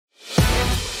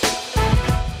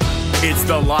It's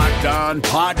the Locked On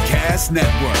Podcast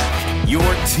Network, your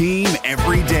team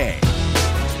every day.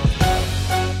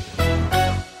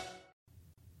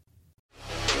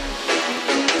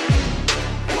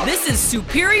 This is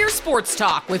Superior Sports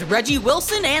Talk with Reggie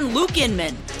Wilson and Luke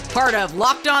Inman, part of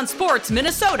Locked On Sports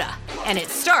Minnesota, and it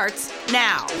starts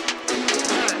now.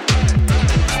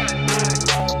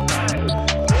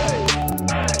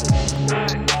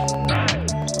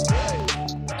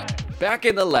 Back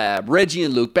in the lab, Reggie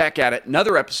and Luke back at it.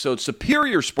 Another episode,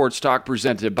 Superior Sports Talk,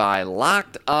 presented by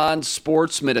Locked On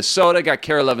Sports Minnesota. Got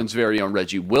Carol Levin's very own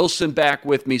Reggie Wilson back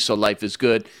with me, so life is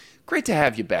good. Great to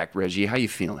have you back, Reggie. How you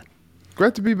feeling?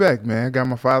 Great to be back, man. Got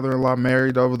my father-in-law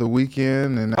married over the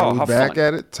weekend, and we're back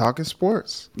at it talking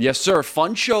sports. Yes, sir.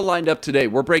 Fun show lined up today.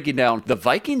 We're breaking down the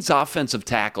Vikings offensive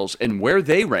tackles and where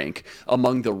they rank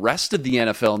among the rest of the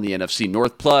NFL and the NFC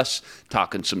North, plus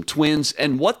talking some Twins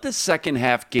and what the second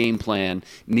half game plan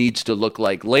needs to look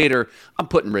like later. I'm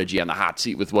putting Reggie on the hot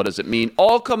seat with what does it mean.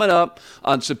 All coming up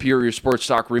on Superior Sports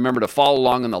Talk. Remember to follow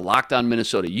along on the Locked On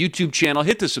Minnesota YouTube channel.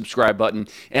 Hit the subscribe button.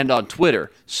 And on Twitter,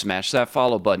 smash that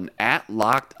follow button at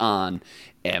Locked On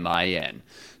MIN.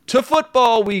 To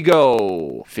football we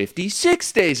go.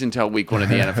 56 days until week one of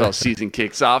the NFL season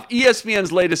kicks off.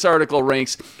 ESPN's latest article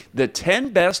ranks the 10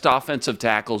 best offensive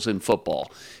tackles in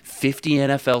football. 50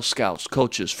 NFL scouts,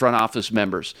 coaches, front office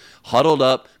members huddled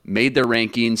up, made their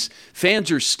rankings.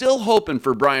 Fans are still hoping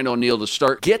for Brian O'Neill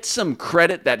to get some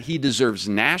credit that he deserves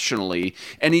nationally,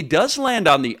 and he does land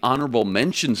on the honorable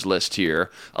mentions list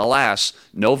here. Alas,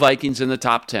 no Vikings in the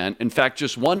top 10. In fact,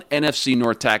 just one NFC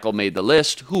North tackle made the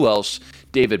list. Who else?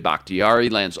 David Bakhtiari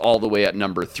lands all the way at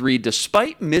number 3,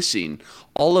 despite missing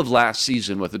all of last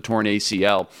season with a torn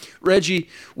ACL. Reggie,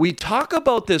 we talk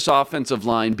about this offensive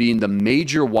line being the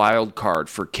major wild card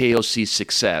for KOC's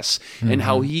success and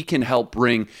how he can help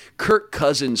bring Kirk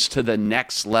Cousins to the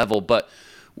next level. But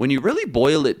when you really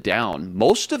boil it down,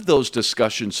 most of those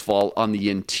discussions fall on the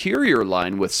interior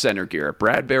line with center Garrett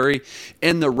Bradbury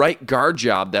and the right guard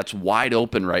job that's wide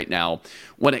open right now.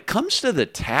 When it comes to the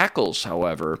tackles,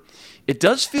 however, it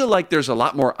does feel like there's a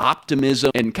lot more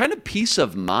optimism and kind of peace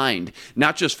of mind,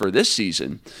 not just for this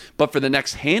season, but for the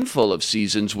next handful of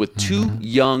seasons with two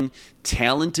young,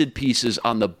 talented pieces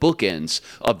on the bookends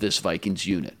of this Vikings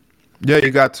unit. Yeah, you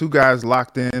got two guys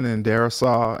locked in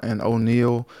Darrisaw and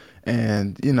O'Neill.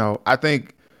 And, I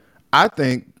think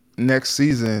next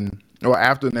season or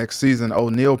after next season,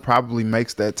 O'Neill probably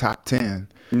makes that top 10.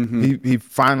 He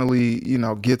finally,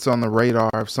 gets on the radar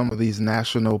of some of these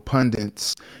national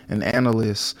pundits and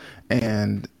analysts,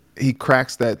 and he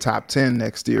cracks that top 10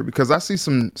 next year, because I see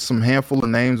some handful of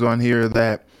names on here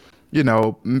that,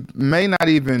 may not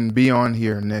even be on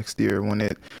here next year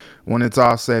when it's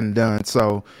all said and done.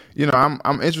 So,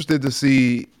 I'm interested to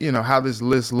see, how this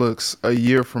list looks a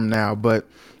year from now. But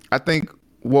I think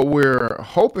what we're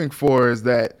hoping for is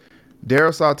that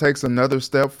Darrisaw takes another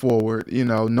step forward.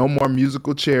 No more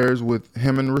musical chairs with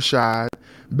him and Rashad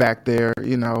back there.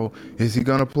 Is he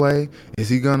going to play? Is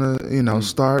he going to,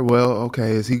 start? Well,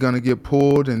 okay. Is he going to get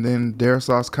pulled? And then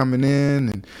Darrisaw's coming in.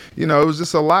 And, it was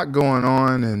just a lot going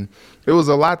on. And it was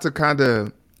a lot to kind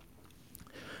of,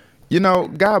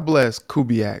 God bless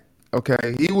Kubiak.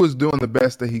 Okay, he was doing the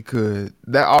best that he could.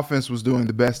 That offense was doing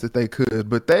the best that they could.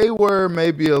 But they were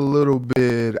maybe a little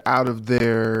bit out of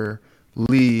their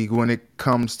league when it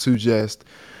comes to just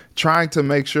trying to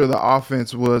make sure the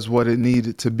offense was what it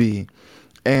needed to be.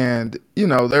 And,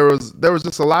 there was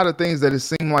just a lot of things that it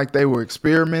seemed like they were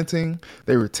experimenting,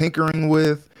 they were tinkering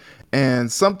with,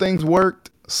 and some things worked,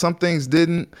 some things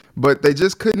didn't, but they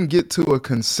just couldn't get to a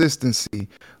consistency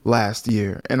last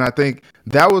year. And I think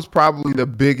that was probably the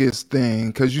biggest thing,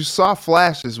 because you saw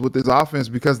flashes with this offense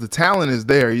because the talent is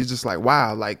there. You're just like,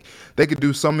 wow, like they could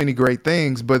do so many great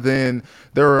things. But then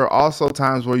there were also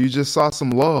times where you just saw some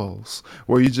lulls,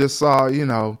 where you just saw,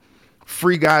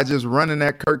 free guy just running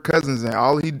at Kirk Cousins, and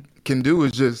all he can do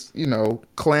is just,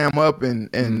 clam up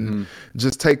and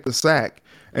just take the sack.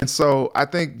 And so I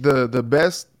think the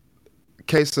best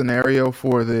case scenario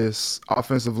for this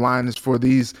offensive line is for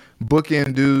these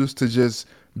bookend dudes to just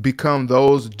become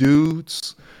those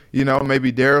dudes.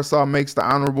 Maybe Darrisaw makes the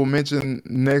honorable mention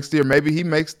next year. Maybe he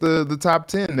makes the top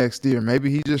 10 next year.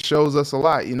 Maybe he just shows us a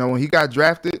lot. When he got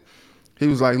drafted, he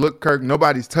was like, look, Kirk,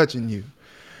 nobody's touching you.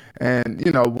 And,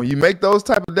 when you make those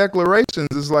type of declarations,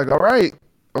 it's like, all right,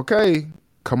 okay,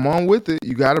 come on with it.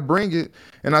 You got to bring it.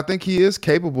 And I think he is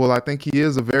capable. I think he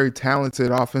is a very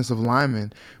talented offensive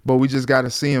lineman, but we just got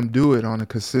to see him do it on a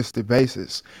consistent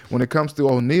basis. When it comes to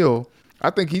O'Neill,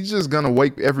 I think he's just going to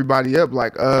wake everybody up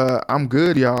like, I'm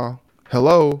good, y'all.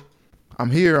 Hello. I'm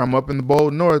here. I'm up in the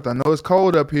bold north. I know it's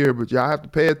cold up here, but y'all have to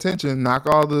pay attention. Knock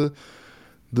all the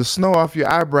snow off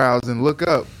your eyebrows and look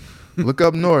up. Look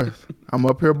up north. I'm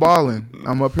up here balling.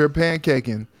 I'm up here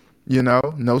pancaking.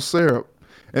 No syrup.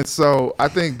 And so I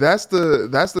think that's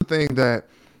the thing that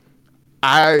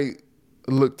I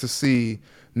look to see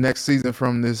next season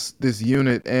from this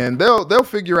unit, and they'll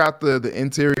figure out the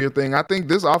interior thing. I think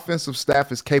this offensive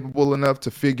staff is capable enough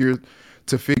to figure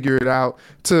it out,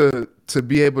 to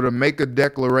be able to make a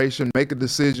declaration, make a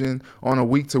decision on a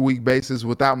week-to-week basis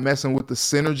without messing with the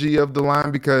synergy of the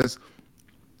line. Because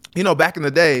back in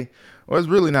the day, well, it's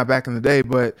really not back in the day,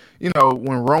 but when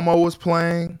Romo was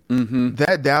playing,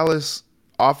 that Dallas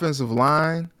offensive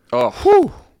line,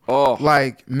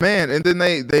 like, man, and then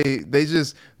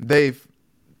they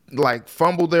like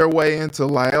fumbled their way into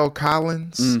La'el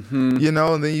Collins, and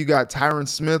then you got Tyron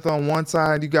Smith on one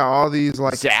side, you got all these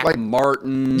Zach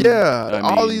Martin,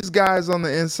 all these guys on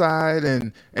the inside,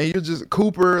 and you're just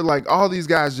Cooper, like all these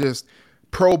guys just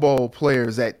Pro Bowl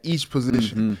players at each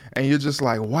position, and you're just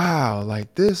like, wow,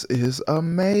 like this is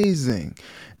amazing.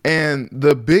 And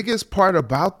the biggest part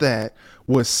about that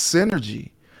was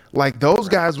synergy. Like those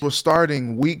guys were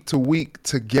starting week to week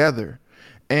together,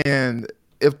 and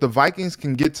if the Vikings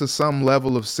can get to some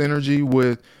level of synergy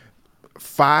with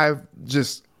 5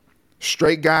 just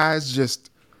straight guys, just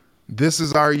this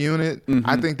is our unit,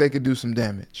 I think they could do some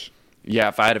damage. Yeah,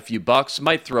 if I had a few bucks,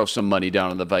 might throw some money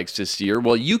down on the Vikes this year.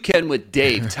 Well, you can with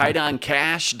Dave. Tight on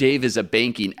Cash. Dave is a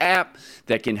banking app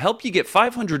that can help you get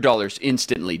 $500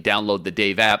 instantly. Download the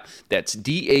Dave app. That's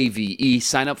DAVE.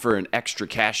 Sign up for an extra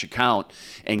cash account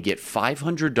and get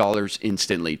 $500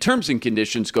 instantly. Terms and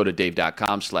conditions, go to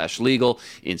dave.com/legal.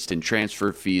 Instant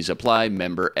transfer fees apply.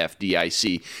 Member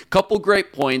FDIC. Couple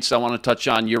great points I want to touch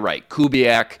on. You're right.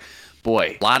 Kubiak.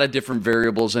 Boy, a lot of different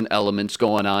variables and elements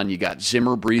going on. You got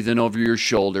Zimmer breathing over your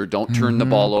shoulder. Don't turn the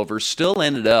ball over. Still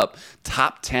ended up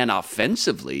top 10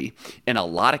 offensively in a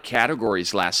lot of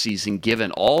categories last season,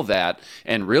 given all that.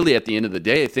 And really, at the end of the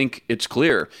day, I think it's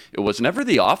clear it was never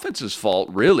the offense's fault,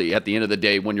 really, at the end of the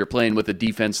day, when you're playing with a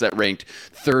defense that ranked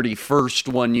 31st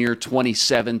one year,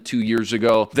 27th 2 years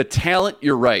ago. The talent,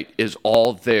 you're right, is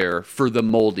all there for the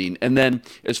molding. And then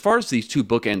as far as these 2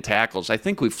 bookend tackles, I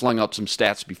think we've flung out some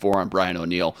stats before on Brian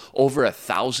O'Neill. Over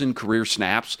 1,000 career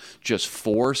snaps, just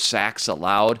 4 sacks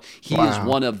allowed. He is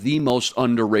one of the most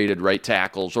underrated right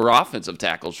tackles, or offensive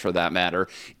tackles for that matter,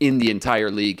 in the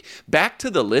entire league. Back to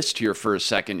the list here for a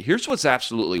second. Here's what's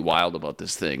absolutely wild about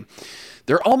this thing.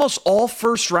 They're almost all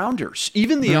first-rounders.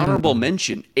 Even the honorable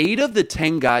mention, 8 of the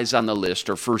 10 guys on the list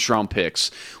are first-round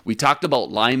picks. We talked about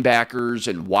linebackers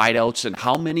and wideouts and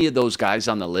how many of those guys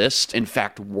on the list, in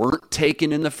fact, weren't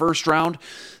taken in the first round.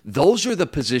 Those are the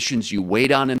positions you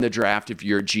wait on in the draft if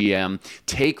you're a GM.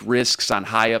 Take risks on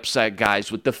high-upside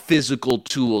guys with the physical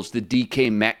tools, the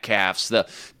DK Metcalfs, the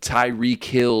Tyreek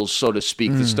Hills, so to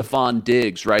speak, the Stephon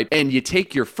Diggs, right? And you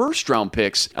take your first-round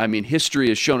picks. I mean, history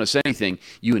has shown us anything.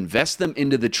 You invest them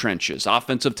into the trenches,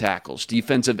 offensive tackles,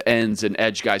 defensive ends, and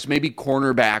edge guys. Maybe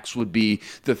cornerbacks would be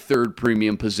the 3rd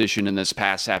premium position in this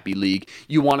pass-happy league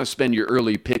you want to spend your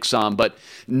early picks on. But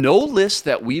no list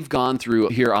that we've gone through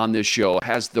here on this show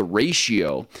has the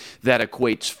ratio that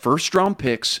equates first-round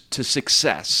picks to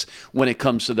success when it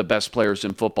comes to the best players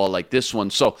in football like this one.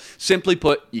 So simply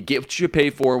put, you get what you pay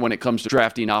for when it comes to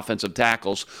drafting offensive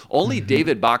tackles. Only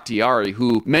David Bakhtiari,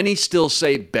 who many still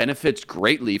say benefits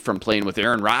greatly from playing with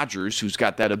Aaron Rodgers, who's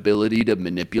got that ability to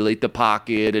manipulate the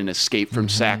pocket and escape from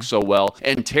sacks so well,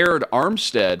 and Terrell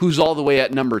Armstead, who's all the way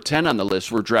at number 10 on the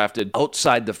list, were drafted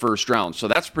outside the first round. So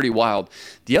that's pretty wild.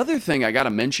 The other thing I got to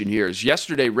mention here is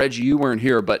yesterday, Reggie, you weren't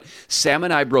here, but Sam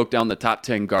and I broke down the top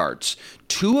 10 guards.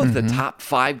 2 of the top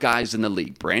 5 guys in the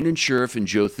league, Brandon Scherff and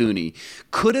Joe Thuney,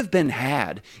 could have been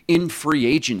had in free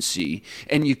agency,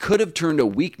 and you could have turned a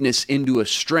weakness into a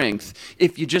strength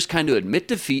if you just kind of admit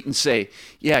defeat and say,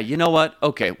 yeah, you know what?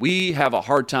 Okay, we have a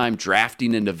hard time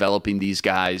drafting and developing these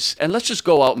guys, and let's just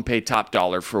go out and pay top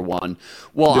dollar for one.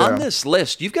 Well, on this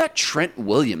list, you've got Trent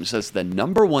Williams as the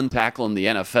number 1 tackle in the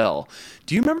NFL.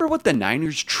 Do you remember what the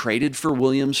Niners traded for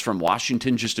Williams from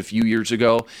Washington just a few years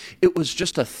ago? It was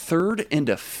just a 3rd and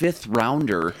a 5th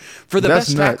rounder for the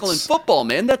best tackle in football,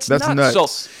 man. That's nuts. So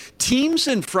teams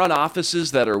and front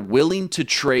offices that are willing to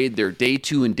trade their day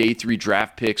 2 and day 3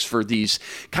 draft picks for these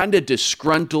kind of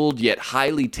disgruntled yet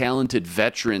highly talented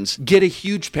veterans get a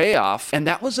huge payoff. And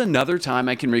that was another time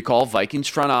I can recall Vikings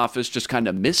front office just kind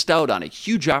of missed out on a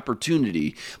huge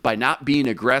opportunity by not being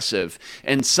aggressive.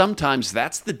 And sometimes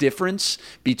that's the difference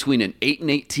between an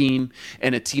 8-8 team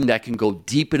and a team that can go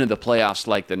deep into the playoffs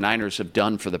like the Niners have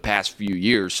done for the past few few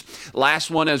years.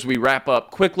 Last one as we wrap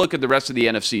up. Quick look at the rest of the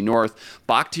NFC North.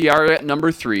 Bakhtiari at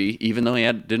number 3, even though he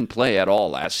didn't play at all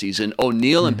last season.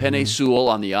 O'Neal and Penei Sewell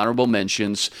on the honorable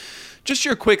mentions. Just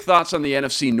your quick thoughts on the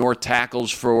NFC North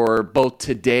tackles for both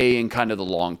today and kind of the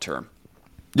long term.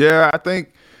 Yeah, I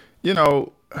think,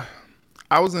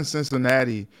 I was in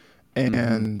Cincinnati,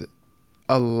 and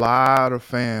a lot of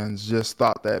fans just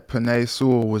thought that Penei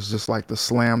Sewell was just like the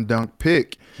slam dunk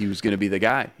pick. He was going to be the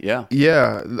guy, yeah.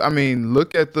 Yeah, I mean,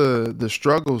 look at the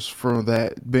struggles for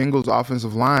that Bengals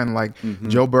offensive line. Like,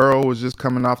 Joe Burrow was just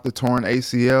coming off the torn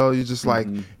ACL. You're just like,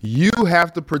 you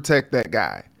have to protect that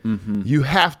guy. You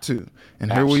have to.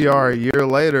 And here we are a year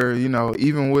later,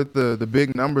 even with the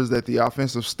big numbers that the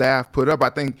offensive staff put up, I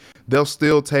think they'll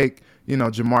still take,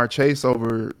 Jamar Chase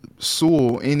over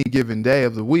Sewell any given day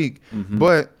of the week.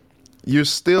 But you're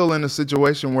still in a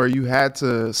situation where you had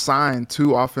to sign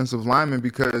 2 offensive linemen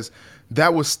because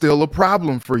that was still a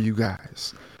problem for you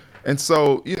guys. And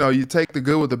so, you take the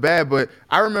good with the bad. But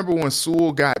I remember when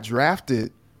Sewell got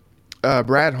drafted,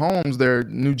 Brad Holmes, their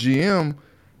new GM,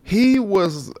 he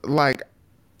was like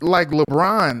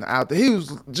LeBron out there. He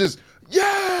was just,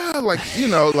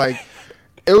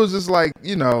 it was just like,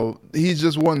 he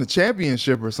just won the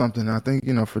championship or something. I think,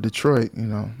 for Detroit,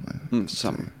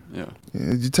 Something, yeah.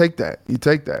 You take that. You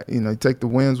take the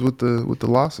wins with the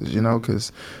losses,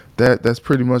 because that's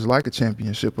pretty much like a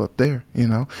championship up there,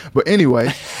 But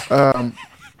anyway,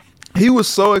 he was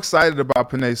so excited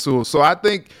about Penei Sewell. So I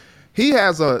think he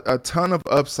has a ton of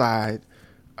upside,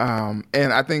 and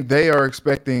I think they are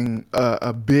expecting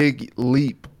a big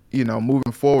leap,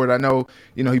 moving forward. I know,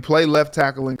 he played left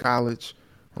tackle in college,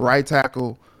 right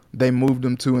tackle they moved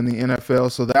him to in the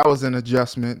NFL, so that was an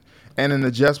adjustment. And an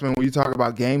adjustment when you talk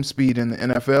about game speed in the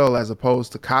NFL as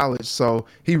opposed to college. So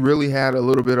he really had a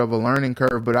little bit of a learning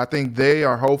curve, but I think they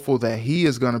are hopeful that he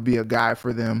is going to be a guy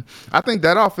for them. I think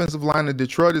that offensive line of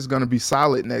Detroit is going to be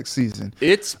solid next season.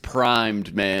 It's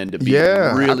primed, man, to be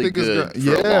really good for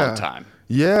a long time.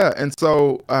 Yeah, and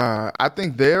so I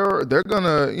think they're going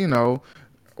to,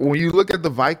 when you look at the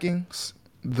Vikings,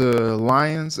 the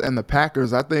Lions, and the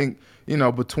Packers, I think,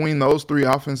 between those 3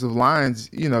 offensive lines,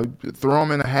 throw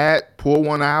them in a hat, pull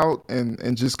one out,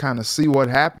 and just kind of see what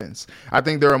happens. I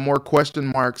think there are more question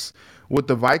marks with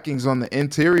the Vikings on the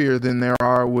interior than there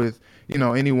are with,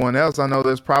 anyone else. I know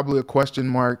there's probably a question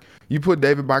mark. You put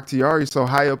David Bakhtiari so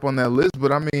high up on that list,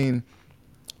 but I mean,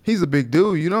 he's a big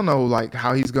dude. You don't know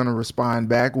how he's going to respond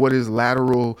back, what his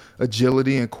lateral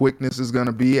agility and quickness is going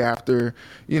to be after,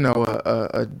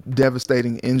 a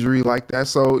devastating injury like that.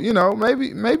 So,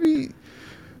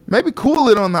 maybe cool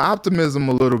it on the optimism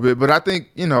a little bit. But I think,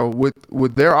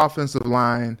 with their offensive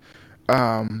line,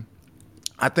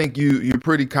 I think you're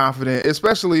pretty confident,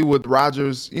 especially with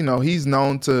Rodgers. He's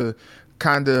known to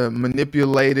kind of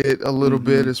manipulate it a little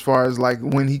bit as far as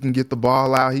when he can get the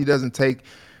ball out. He doesn't take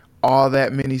all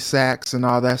that many sacks and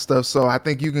all that stuff. So I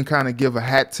think you can kind of give a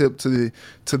hat tip to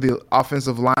the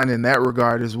offensive line in that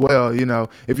regard as well.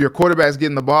 If your quarterback's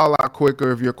getting the ball out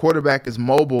quicker, if your quarterback is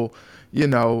mobile,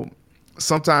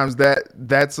 sometimes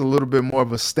that's a little bit more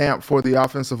of a stamp for the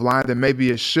offensive line than maybe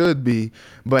it should be.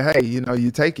 But hey, you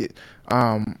take it.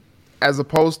 As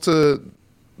opposed to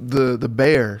the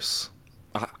Bears.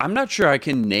 I'm not sure I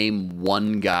can name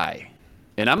one guy.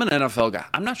 And I'm an NFL guy.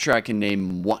 I'm not sure I can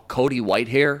name Cody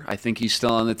Whitehair. I think he's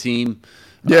still on the team.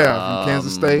 Yeah, from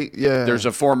Kansas State. Yeah. There's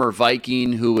a former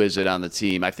Viking who is it on the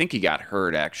team. I think he got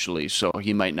hurt, actually, so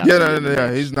he might not.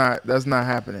 Yeah, he's not. That's not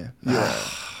happening. Yeah.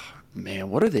 Man,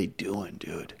 what are they doing,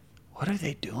 dude? What are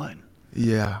they doing?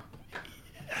 Yeah.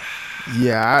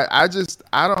 Yeah, I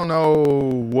don't know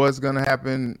what's going to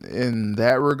happen in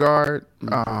that regard.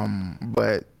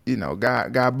 But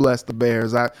God bless the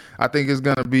Bears. I think it's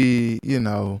going to be,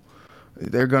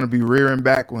 they're going to be rearing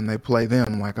back when they play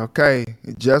them. Like, okay,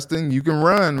 Justin, you can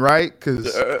run, right?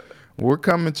 Because we're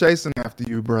coming chasing after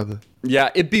you, brother.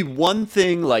 Yeah, it'd be one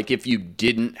thing if you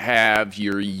didn't have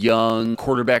your young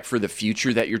quarterback for the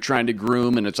future that you're trying to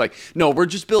groom, and it's like, no, we're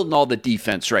just building all the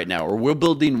defense right now, or we're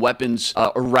building weapons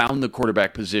around the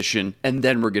quarterback position, and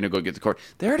then we're going to go get the quarterback.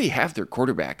 They already have their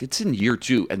quarterback. It's in year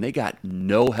 2, and they got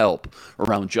no help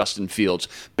around Justin Fields.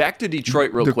 Back to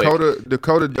Detroit real quick.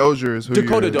 Dakota Dozier is who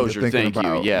Dakota you're Dozier, thank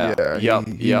about. you.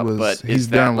 Yeah. But he's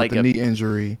done with the knee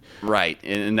injury. Right,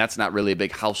 and that's not really a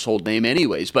big household name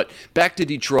anyways. But back to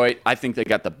Detroit, I think they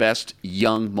got the best,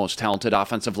 young, most talented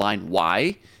offensive line.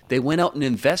 Why? They went out and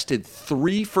invested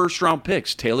 3 first-round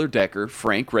picks, Taylor Decker,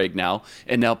 Frank Ragnow,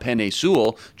 and now Penei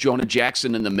Sewell, Jonah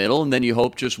Jackson in the middle, and then you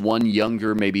hope just one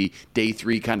younger, maybe day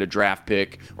 3 kind of draft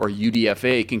pick or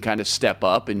UDFA can kind of step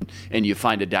up and you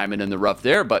find a diamond in the rough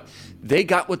there. But they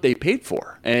got what they paid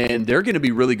for, and they're going to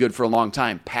be really good for a long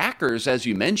time. Packers, as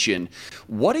you mentioned,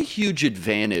 what a huge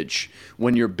advantage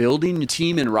when you're building a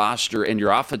team and roster and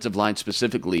your offensive line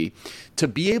specifically to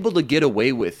be able to get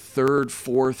away with third,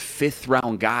 fourth, fifth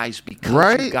round guys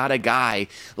because you got a guy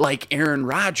like Aaron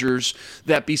Rodgers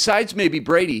that besides maybe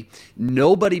Brady,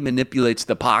 nobody manipulates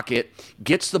the pocket,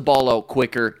 gets the ball out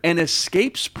quicker, and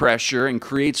escapes pressure and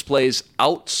creates plays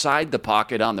outside the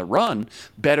pocket on the run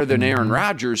better than Aaron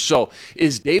Rodgers. So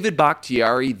is David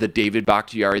Bakhtiari the David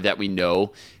Bakhtiari that we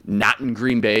know, not in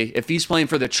Green Bay? If he's playing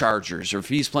for the Chargers or if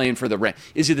he's playing for the Rams,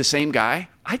 is he the same guy?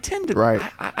 I tend to,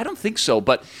 I don't think so.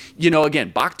 But, again,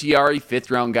 Bakhtiari,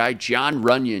 fifth-round guy, John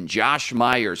Runyon, Josh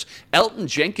Myers, Elton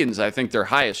Jenkins, I think their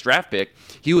highest draft pick.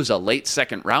 He was a late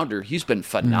second-rounder. He's been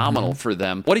phenomenal for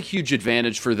them. What a huge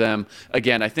advantage for them.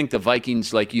 Again, I think the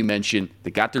Vikings, like you mentioned,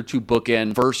 they got their two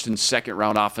bookend first- and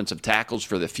second-round offensive tackles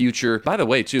for the future. By the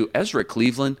way, too, Ezra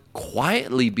Cleveland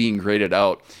quietly being graded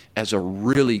out as a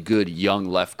really good young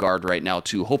left guard right now,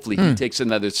 too. Hopefully he takes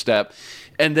another step.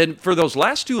 And then for those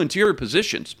last two interior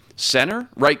positions, center,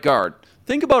 right guard,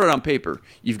 think about it on paper.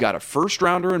 You've got a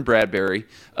first-rounder in Bradbury,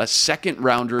 a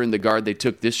second-rounder in the guard they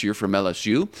took this year from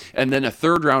LSU, and then a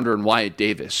third-rounder in Wyatt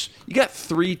Davis. You got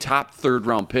 3 top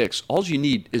third-round picks. All you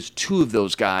need is 2 of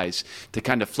those guys to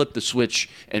kind of flip the switch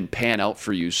and pan out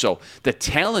for you. So the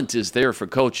talent is there for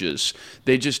coaches.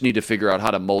 They just need to figure out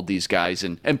how to mold these guys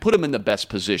and put them in the best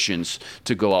positions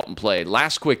to go out and play.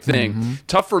 Last quick thing,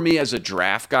 tough for me as a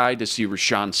draft guy to see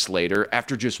Rashawn Slater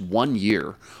after just 1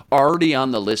 year already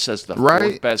on the list as the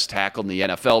fourth best tackle in the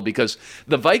NFL, because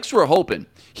the Vikes were hoping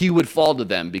he would fall to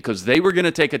them because they were going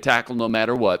to take a tackle no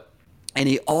matter what. And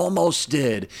he almost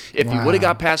did. If he would have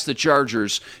got past the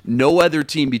Chargers, no other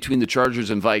team between the Chargers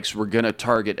and Vikes were going to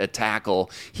target a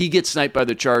tackle. He gets sniped by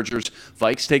the Chargers.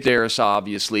 Vikes take Harris,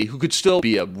 obviously, who could still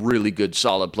be a really good,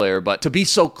 solid player. But to be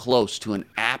so close to an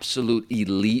absolute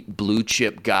elite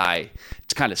blue-chip guy,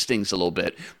 it kind of stings a little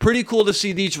bit. Pretty cool to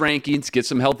see these rankings, get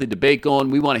some healthy debate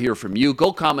going. We want to hear from you.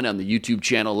 Go comment on the YouTube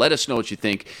channel. Let us know what you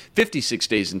think. 56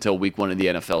 days until week 1 of the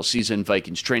NFL season.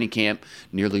 Vikings training camp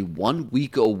nearly 1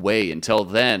 week away. Until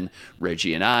then,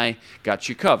 Reggie and I got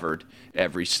you covered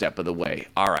every step of the way.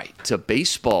 All right, to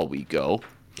baseball we go.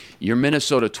 Your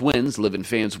Minnesota Twins, living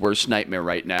fans' worst nightmare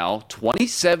right now.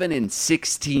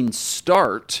 27-16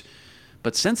 start.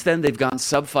 But since then, they've gone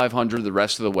sub 500 the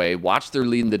rest of the way. Watch their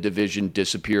lead in the division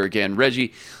disappear again.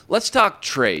 Reggie, let's talk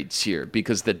trades here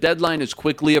because the deadline is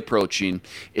quickly approaching.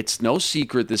 It's no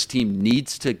secret this team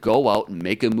needs to go out and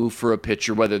make a move for a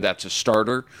pitcher, whether that's a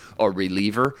starter or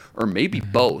reliever or maybe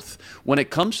both. When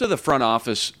it comes to the front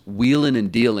office wheeling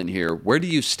and dealing here, where do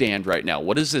you stand right now?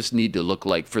 What does this need to look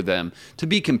like for them to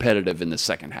be competitive in the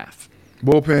second half?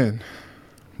 Bullpen.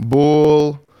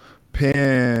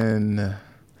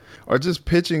 Or just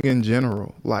pitching in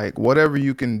general, like whatever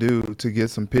you can do to get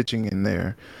some pitching in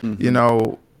there.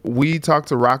 We talked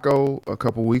to Rocco a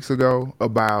couple weeks ago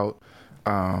about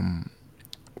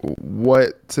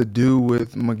what to do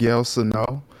with Miguel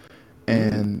Sano.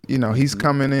 And, he's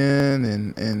coming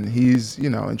in and he's,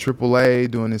 in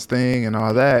AAA doing his thing and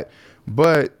all that.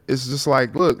 But it's just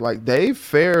like, look, like they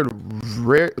fared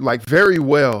very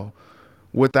well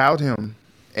without him.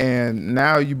 And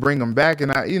now you bring them back, and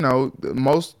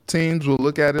most teams will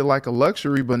look at it like a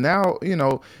luxury. But now,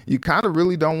 you kind of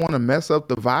really don't want to mess up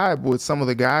the vibe with some of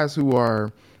the guys who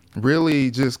are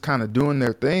really just kind of doing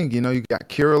their thing. You got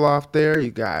Kirilloff there, you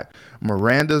got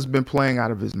Miranda's been playing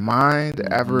out of his mind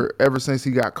ever since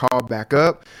he got called back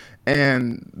up,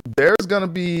 and there's gonna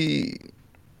be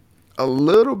a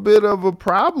little bit of a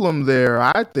problem there,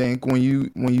 I think, when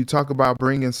you talk about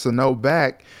bringing Sano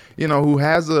back, who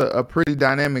has a pretty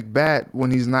dynamic bat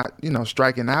when he's not,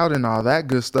 striking out and all that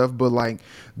good stuff. But, like,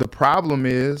 the problem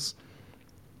is,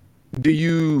 do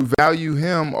you value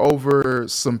him over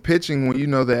some pitching when you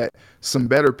know that some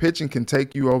better pitching can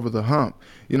take you over the hump?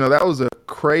 That was a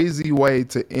crazy way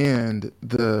to end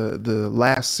the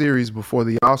last series before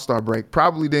the All-Star break.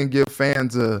 Probably didn't give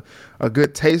fans a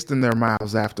good taste in their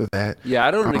mouths after that. Yeah,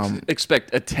 I don't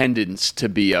expect attendance to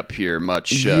be up here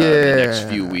much the next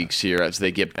few weeks here as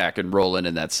they get back and rolling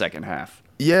in that second half.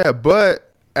 Yeah,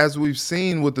 but as we've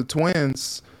seen with the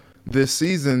Twins this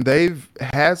season, they've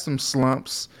had some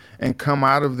slumps and come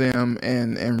out of them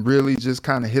and really just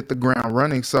kind of hit the ground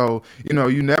running. So,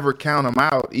 you never count them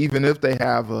out, even if they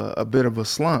have a bit of a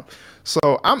slump.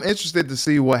 So I'm interested to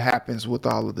see what happens with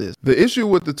all of this. The issue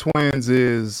with the Twins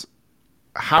is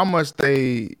how much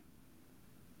they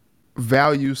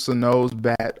value Sano's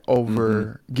bat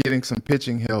over getting some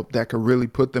pitching help that could really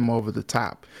put them over the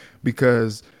top,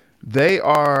 because they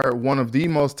are one of the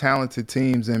most talented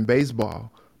teams in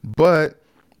baseball. But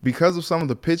because of some of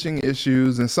the pitching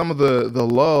issues and some of the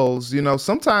lulls,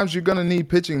 sometimes you're going to need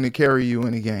pitching to carry you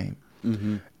in a game.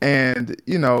 Mm-hmm. And,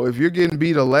 if you're getting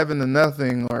beat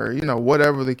 11-0 or,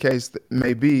 whatever the case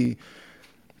may be,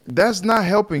 that's not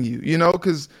helping you,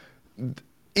 because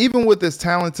even with as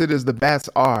talented as the bats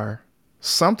are,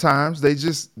 sometimes they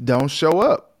just don't show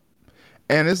up.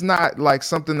 And it's not like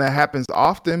something that happens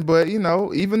often, but,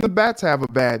 even the bats have a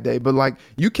bad day. But, like,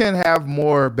 you can have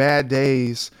more bad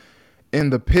days in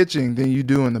the pitching than you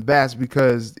do in the bats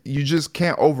because you just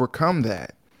can't overcome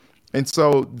that. And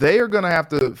so they are going to have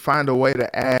to find a way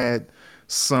to add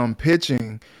some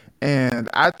pitching. And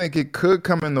I think it could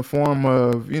come in the form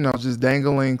of, just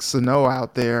dangling Sano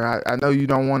out there. I know you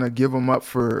don't want to give him up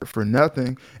for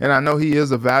nothing. And I know he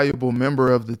is a valuable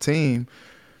member of the team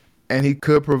and he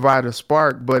could provide a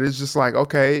spark. But it's just like,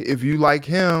 okay, if you like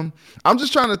him, I'm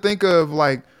just trying to think of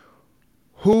like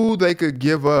who they could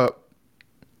give up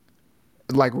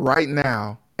like right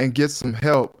now and get some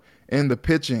help in the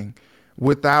pitching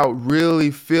without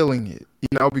really feeling it,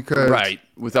 because right,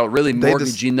 without really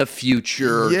mortgaging the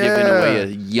future, giving away a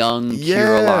young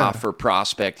Kirilloff or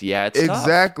prospect. Yeah, it's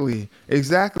exactly,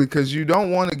 because you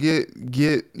don't want to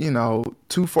get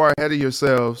too far ahead of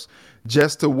yourselves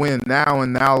just to win now,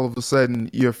 and now all of a sudden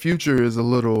your future is a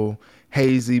little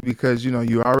hazy because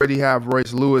you already have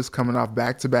Royce Lewis coming off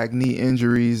back-to-back knee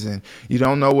injuries, and you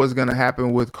don't know what's going to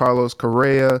happen with Carlos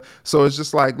Correa. So it's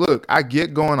just like, look, I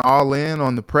get going all in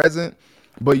on the present,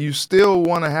 but you still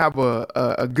want to have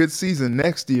a good season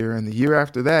next year and the year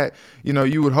after that.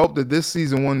 You would hope that this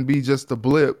season wouldn't be just a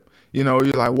blip. You're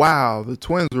like, wow, the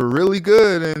Twins were really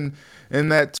good in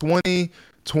that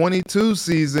 2022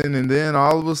 season, and then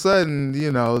all of a sudden,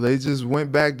 they just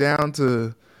went back down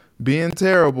to being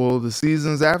terrible the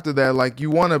seasons after that. Like, you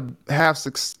want to have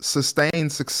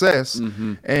sustained success,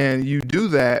 and you do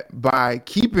that by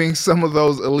keeping some of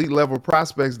those elite level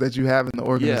prospects that you have in the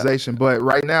organization. But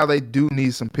right now they do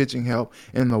need some pitching help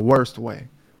in the worst way.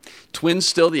 Twins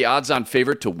still the odds-on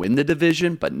favorite to win the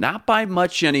division, but not by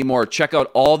much anymore. Check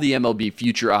out all the MLB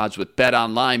future odds with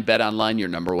BetOnline. BetOnline, your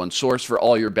number one source for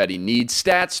all your betting needs.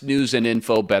 Stats, news, and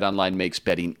info. BetOnline makes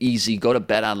betting easy. Go to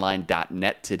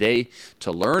betonline.net today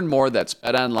to learn more. That's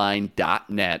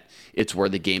betonline.net. It's where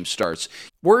the game starts.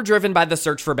 We're driven by the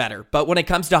search for better, but when it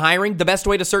comes to hiring, the best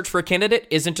way to search for a candidate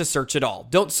isn't to search at all.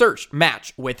 Don't search,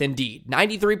 match with Indeed.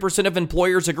 93% of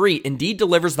employers agree Indeed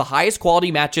delivers the highest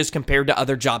quality matches compared to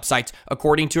other job sites,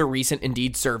 according to a recent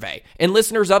Indeed survey. And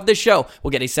listeners of this show will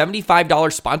get a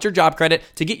 $75 sponsored job credit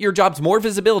to get your jobs more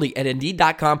visibility at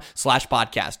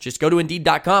Indeed.com/podcast. Just go to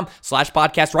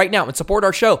Indeed.com/podcast right now and support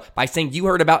our show by saying you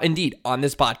heard about Indeed on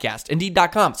this podcast.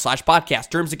 Indeed.com/podcast.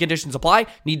 Terms and conditions apply.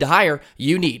 Need to hire?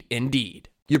 You need Indeed.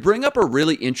 You bring up a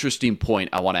really interesting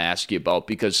point I want to ask you about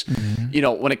because,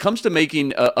 when it comes to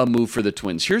making a move for the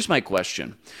Twins, here's my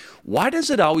question. Why does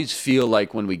it always feel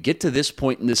like when we get to this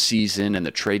point in the season and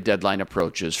the trade deadline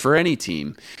approaches for any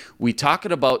team, we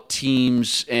talking about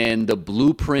teams and the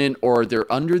blueprint, or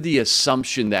they're under the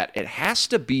assumption that it has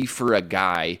to be for a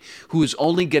guy who is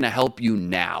only going to help you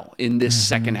now in this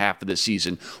second half of the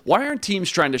season? Why aren't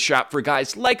teams trying to shop for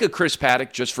guys like a Chris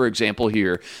Paddock, just for example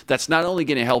here, that's not only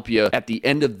going to help you at the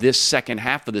end of this second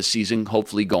half of the season,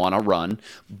 hopefully go on a run,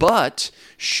 but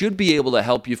should be able to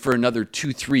help you for another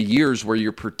 2-3 years where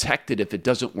you're protected if it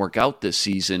doesn't work out this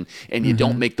season and you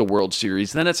don't make the World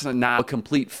Series? Then it's not a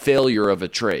complete failure of a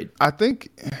trade. I think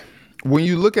when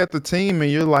you look at the team and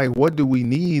you're like, what do we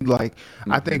need? Like,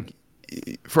 I think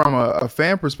from a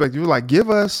fan perspective, you're like, give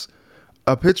us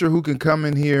a pitcher who can come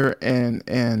in here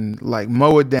and like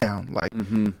mow it down. Like,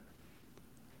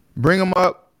 bring them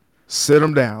up, sit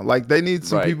them down. Like, they need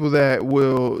some people that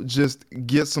will just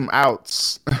get some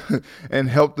outs and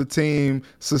help the team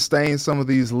sustain some of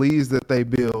these leads that they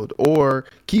build, or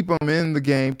keep them in the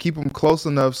game, keep them close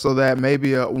enough so that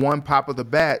maybe one pop of the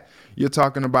bat, you're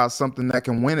talking about something that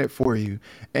can win it for you.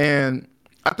 And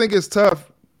I think it's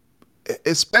tough,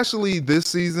 especially this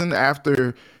season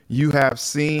after you have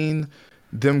seen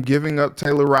them giving up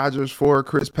Taylor Rogers for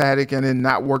Chris Paddock and then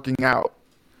not working out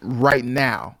right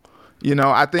now.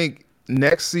 I think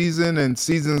next season and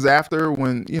seasons after,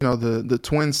 when, the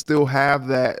Twins still have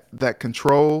that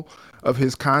control of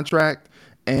his contract,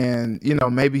 and,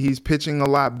 maybe he's pitching a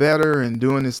lot better and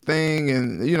doing his thing,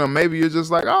 and, maybe you're just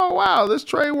like, oh, wow, this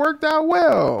trade worked out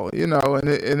well, and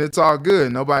it's all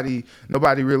good. Nobody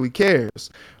really cares.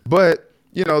 But,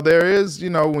 there is,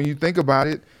 when you think about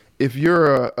it, if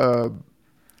you're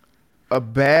a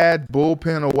bad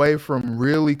bullpen away from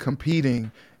really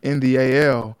competing in the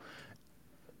AL,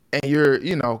 and you're,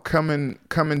 coming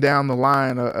down the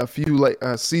line a few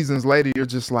seasons later, you're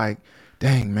just like,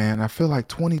 dang, man, I feel like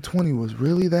 2020 was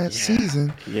really that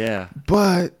season. Yeah.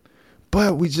 But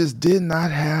we just did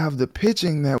not have the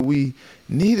pitching that we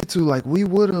needed to. Like we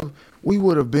would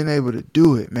have been able to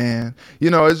do it, man.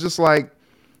 It's just like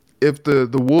if the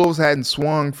Wolves hadn't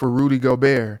swung for Rudy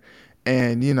Gobert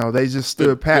and, they just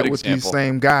stood pat with these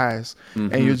same guys.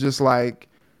 Mm-hmm. And you're just like,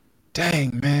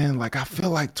 dang, man, like I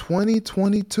feel like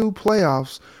 2022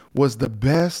 playoffs was the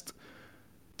best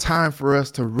time for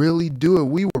us to really do it.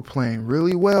 We were playing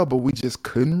really well, but we just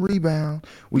couldn't rebound.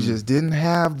 We just didn't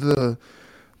have the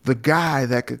guy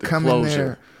that could come in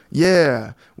there.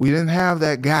 Yeah, we didn't have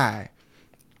that guy.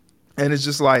 And it's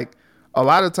just like a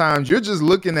lot of times you're just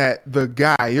looking at the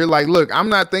guy. You're like, look, I'm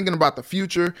not thinking about the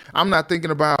future. I'm not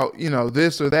thinking about,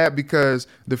 this or that because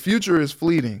the future is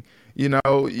fleeting.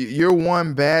 You're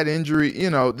one bad injury.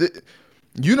 You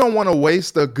don't want to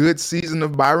waste a good season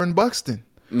of Byron Buxton.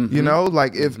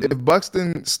 Mm-hmm. If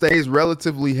Buxton stays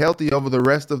relatively healthy over the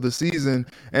rest of the season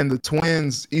and the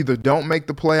Twins either don't make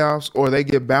the playoffs or they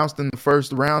get bounced in the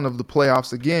first round of the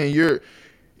playoffs again,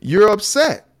 you're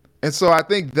upset. And so I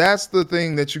think that's the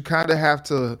thing that you kind of have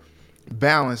to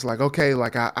balance. Like, okay,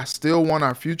 like I still want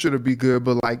our future to be good,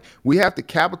 but like we have to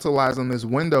capitalize on this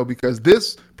window because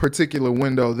this particular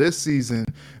window this season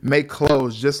may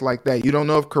close just like that. You don't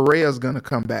know if Correa's going to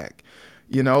come back.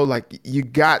 Like you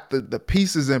got the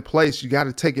pieces in place. You got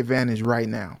to take advantage right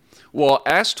now. Well,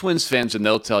 ask Twins fans and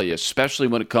they'll tell you, especially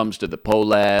when it comes to the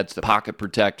Polads, the pocket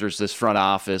protectors, this front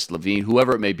office, Levine,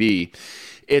 whoever it may be,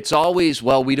 it's always,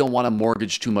 well, we don't want to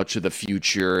mortgage too much of the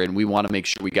future and we want to make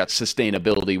sure we got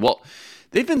sustainability. Well,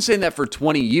 they've been saying that for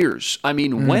 20 years. I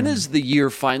mean, when is the year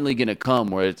finally going to come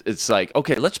where it's like,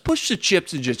 okay, let's push the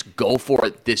chips and just go for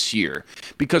it this year?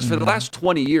 Because for the last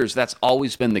 20 years, that's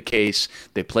always been the case.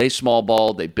 They play small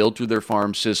ball. They build through their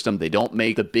farm system. They don't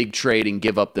make the big trade and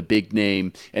give up the big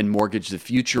name and mortgage the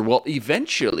future. Well,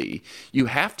 eventually, you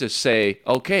have to say,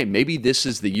 okay, maybe this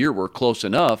is the year we're close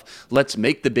enough. Let's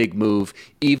make the big move,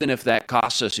 even if that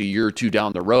costs us a year or two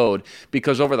down the road.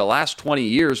 Because over the last 20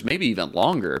 years, maybe even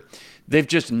longer, they've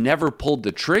just never pulled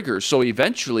the trigger. So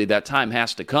eventually that time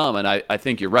has to come. And I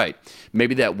think you're right.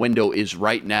 Maybe that window is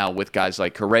right now with guys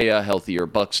like Correa, healthier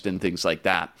Buxton, things like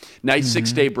that. Nice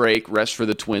 6-day break, rest for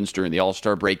the Twins during the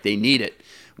All-Star break. They need it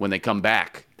when they come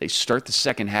back. They start the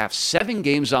second half, 7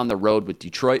 games on the road with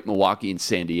Detroit, Milwaukee, and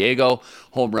San Diego.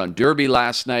 Home run derby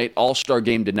last night. All-Star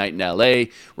game tonight in L.A.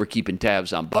 We're keeping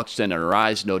tabs on Buxton and our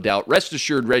eyes, no doubt. Rest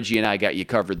assured, Reggie and I got you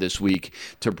covered this week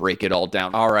to break it all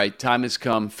down. All right, time has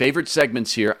come. Favorite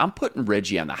segments here. I'm putting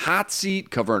Reggie on the hot seat,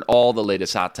 covering all the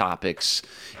latest hot topics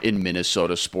in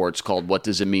Minnesota sports called What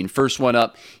Does It Mean? First one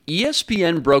up,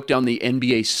 ESPN broke down the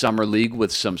NBA Summer League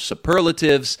with some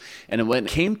superlatives, and when it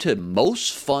came to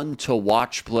most fun to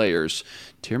watch players,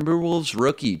 Timberwolves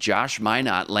rookie Josh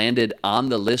Minott landed on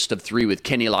the list of 3 with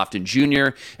Kenny Lofton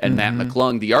Jr. and Matt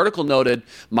McClung. The article noted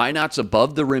Minott's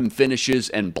above-the-rim finishes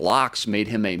and blocks made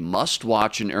him a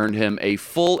must-watch and earned him a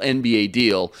full NBA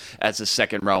deal as a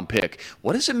second-round pick.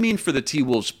 What does it mean for the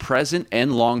T-Wolves' present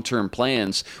and long-term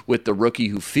plans with the rookie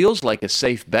who feels like a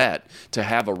safe bet to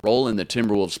have a role in the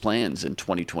Timberwolves' plans in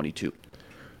 2022?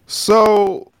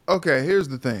 So, okay, here's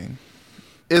the thing.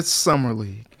 It's Summer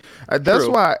League. That's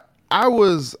why I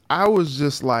was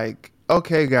just like,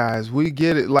 okay, guys, we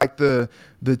get it. Like the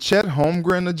Chet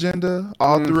Holmgren agenda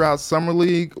all throughout Summer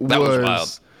League was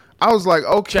wild. I was like,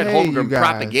 okay, Chet Holmgren you guys.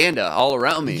 Propaganda all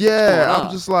around me. Yeah,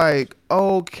 I'm just like,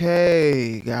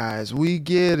 okay, guys, we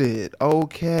get it.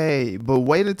 Okay, but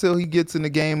wait until he gets in the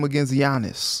game against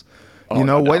Giannis.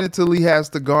 Wait until he has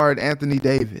to guard Anthony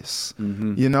Davis.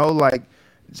 Like,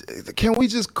 can we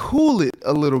just cool it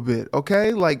a little bit,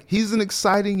 okay? Like, he's an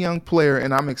exciting young player,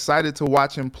 and I'm excited to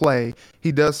watch him play.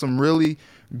 He does some really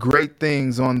great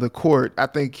things on the court. I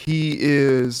think he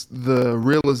is the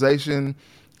realization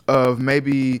of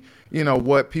maybe,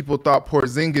 what people thought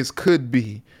Porzingis could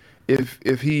be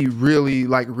if he really,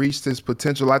 like, reached his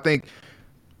potential. I think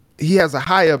he has a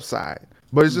high upside,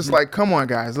 but it's just like, come on,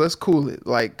 guys, let's cool it.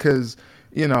 Like, because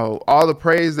all the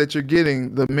praise that you're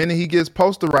getting, the minute he gets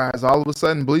posterized, all of a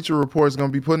sudden Bleacher Report is going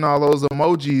to be putting all those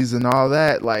emojis and all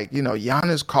that, like,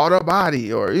 Giannis caught a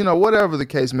body or, whatever the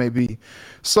case may be.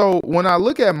 So when I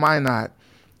look at Minott,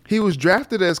 he was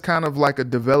drafted as kind of like a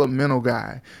developmental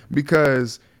guy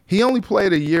because he only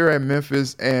played a year at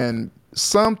Memphis, and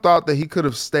some thought that he could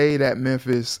have stayed at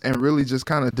Memphis and really just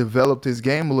kind of developed his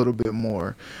game a little bit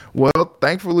more. Well,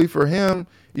 thankfully for him,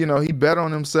 he bet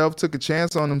on himself, took a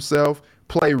chance on himself,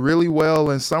 played really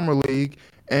well in Summer League,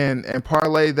 and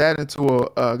parlayed that into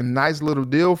a nice little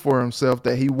deal for himself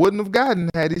that he wouldn't have gotten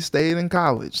had he stayed in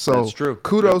college. So that's true.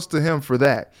 Kudos to him for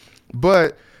that.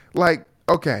 But, like,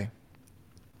 okay,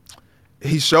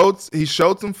 he showed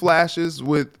some flashes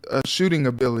with shooting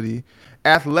ability.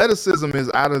 Athleticism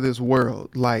is out of this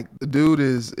world. Like, the dude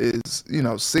is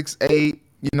 6'8".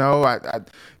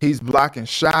 He's blocking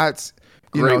shots.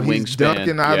 Great He's wingspan.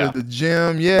 dunking out of the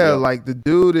gym. Yeah, like the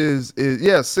dude is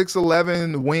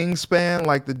 6'11" wingspan.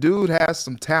 Like, the dude has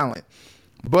some talent,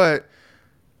 but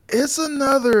it's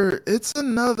another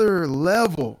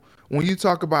level when you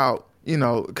talk about,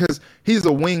 because he's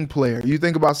a wing player. You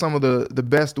think about some of the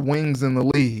best wings in the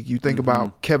league. You think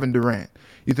about Kevin Durant.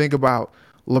 You think about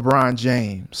LeBron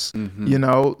James.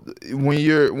 When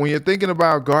you're thinking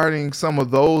about guarding some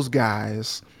of those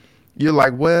guys, you're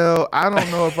like, well, I don't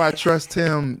know if I trust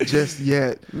him just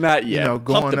yet. Not yet.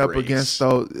 Going up against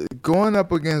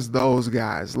those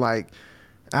guys, like,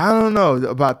 I don't know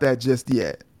about that just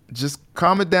yet. Just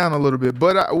calm it down a little bit.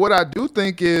 But what I do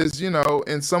think is,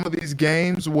 in some of these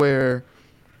games where,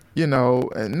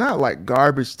 and not like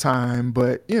garbage time,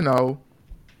 but,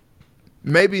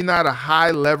 maybe not a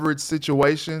high leverage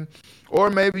situation, or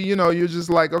maybe, you're just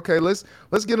like, okay, let's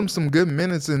get him some good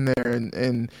minutes in there.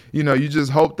 And you just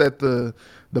hope that the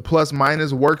plus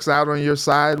minus works out on your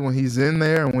side when he's in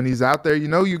there, and when he's out there,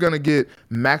 you're going to get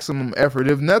maximum effort.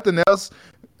 If nothing else,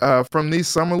 from these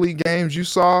summer league games you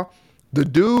saw, the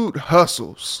dude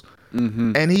hustles,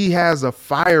 and he has a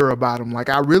fire about him. Like,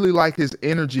 I really like his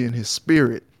energy and his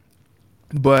spirit,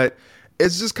 but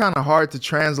it's just kind of hard to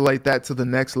translate that to the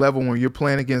next level when you're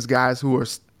playing against guys who are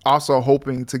also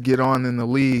hoping to get on in the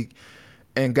league,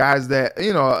 and guys that,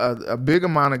 a big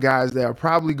amount of guys that are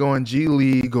probably going G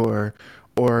League or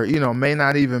may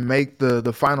not even make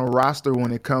the final roster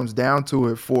when it comes down to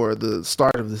it for the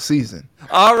start of the season.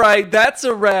 All right, that's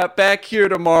a wrap. Back here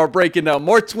tomorrow breaking down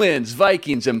more Twins,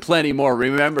 Vikings, and plenty more.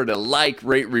 Remember to like,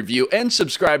 rate, review, and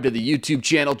subscribe to the YouTube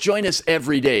channel. Join us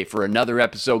every day for another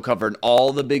episode covering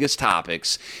all the biggest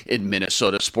topics in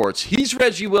Minnesota sports. He's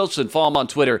Reggie Wilson. Follow him on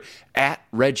Twitter at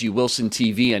Reggie Wilson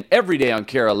TV, and every day on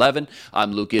KARE 11.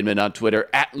 I'm Luke Inman on Twitter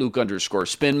at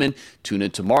Luke_Spinman. Tune in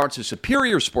tomorrow to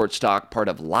Superior Sports Talk, part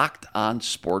of Locked On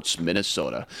Sports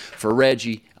Minnesota. For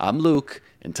Reggie, I'm Luke.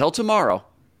 Until tomorrow,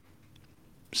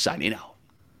 signing out.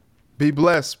 Be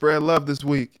blessed. Spread love this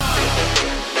week.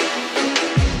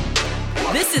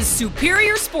 This is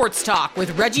Superior Sports Talk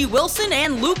with Reggie Wilson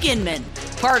and Luke Inman,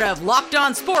 part of Locked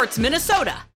On Sports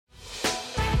Minnesota.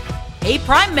 Hey,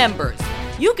 Prime members,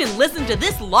 you can listen to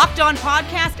this Locked On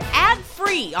podcast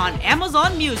ad-free on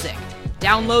Amazon Music.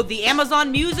 Download the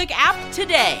Amazon Music app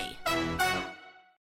today.